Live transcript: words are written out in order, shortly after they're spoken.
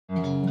It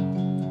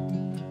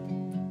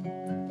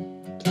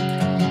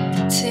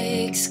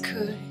takes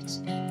courage,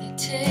 it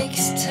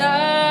takes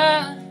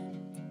time,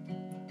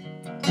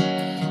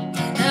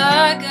 and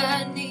I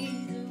got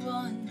neither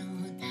one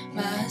on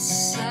my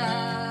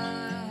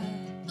side.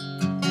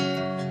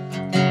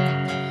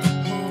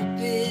 Hope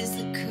is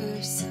the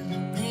curse of a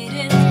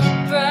maiden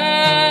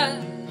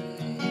bride,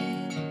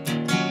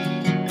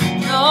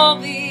 and I'll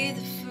be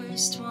the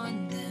first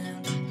one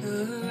down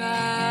her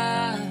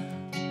aisle.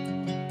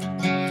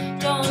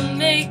 Don't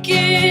make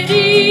it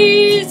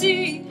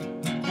easy,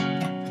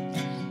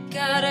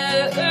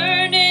 gotta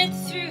earn it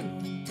through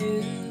and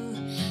through.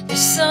 There's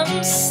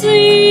something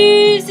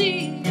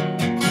sleazy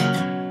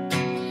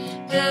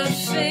about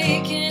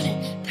faking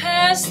it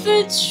past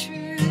the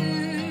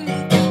truth.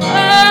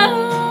 I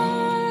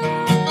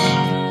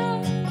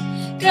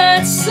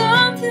got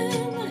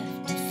something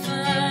left to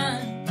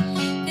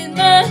find. It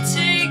might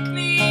take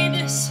me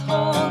this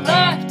whole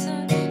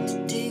lifetime to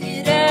dig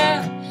it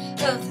out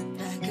of the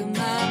back of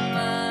my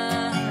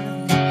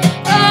mind.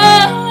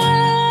 I've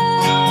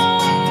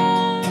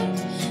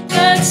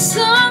got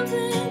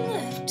something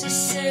left to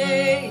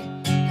say,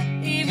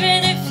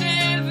 even if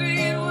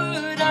every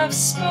word I've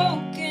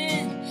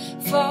spoken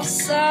falls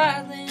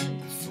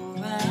silent before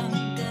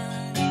I'm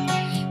done.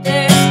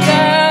 There's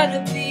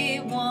gotta be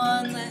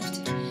one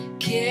left to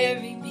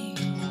carry me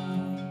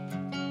home.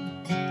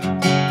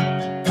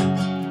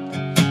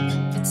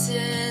 It's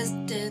as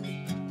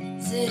deadly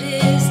as it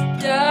is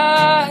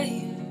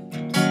dire,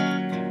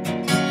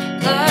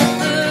 like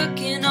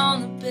looking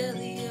on the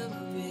belly of a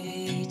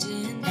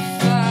raging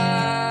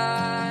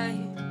fire,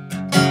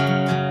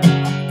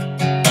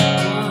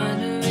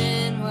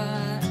 wondering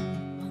why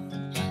I'm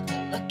the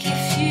lucky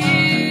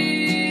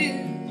few.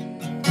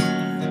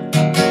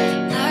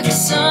 Like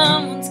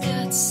someone's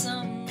got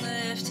something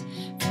left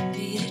for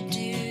me to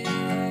do.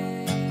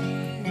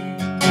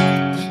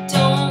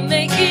 Don't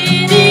make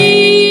it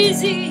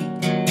easy,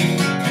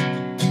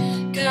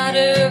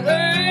 gotta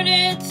earn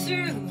it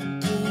through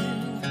and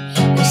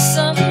through. There's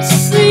something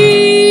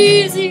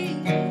sleazy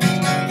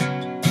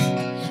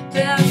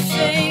about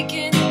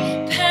faking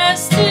it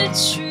past the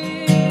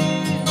truth.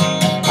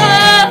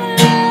 I've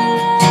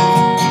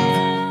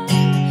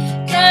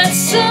got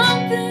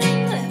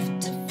something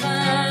left to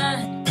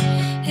find.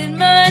 It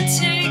might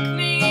take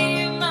me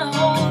my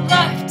whole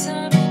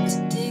lifetime to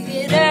dig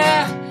it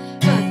out of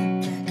the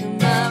back of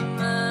my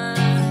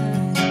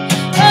mind.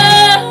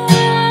 I've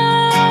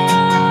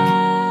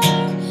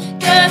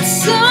got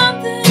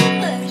something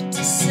left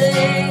to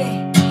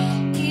say,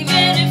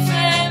 even if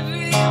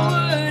every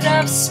word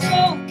I've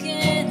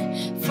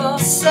spoken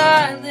falls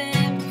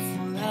silent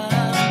before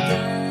I'm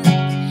done.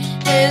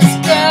 There's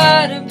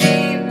gotta be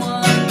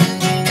one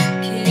to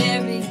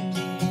carry me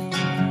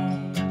home.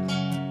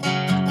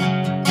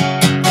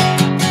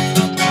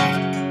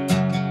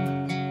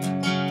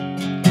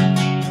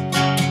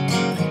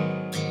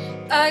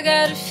 I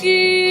got a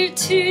few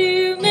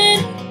too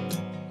many,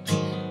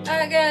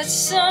 I got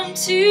some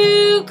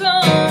too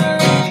gone.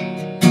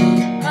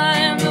 I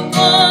am the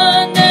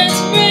one that's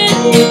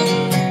ready,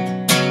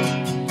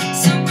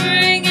 so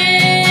bring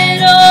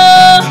it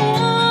on.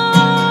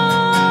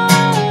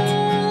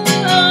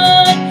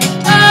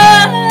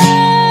 I've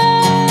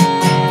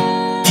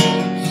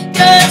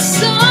got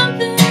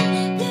something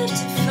left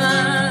to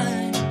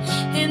find.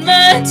 It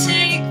might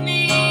take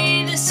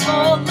me this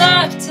whole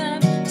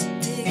lifetime to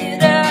dig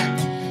it out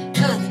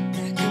of the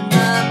back of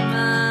my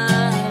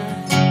mind.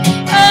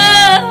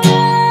 I've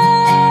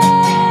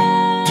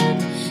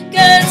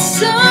got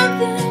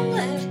something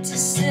left to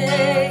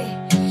say,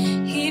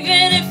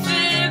 even if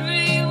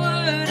every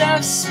word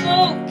I've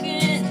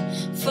spoken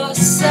falls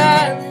silent.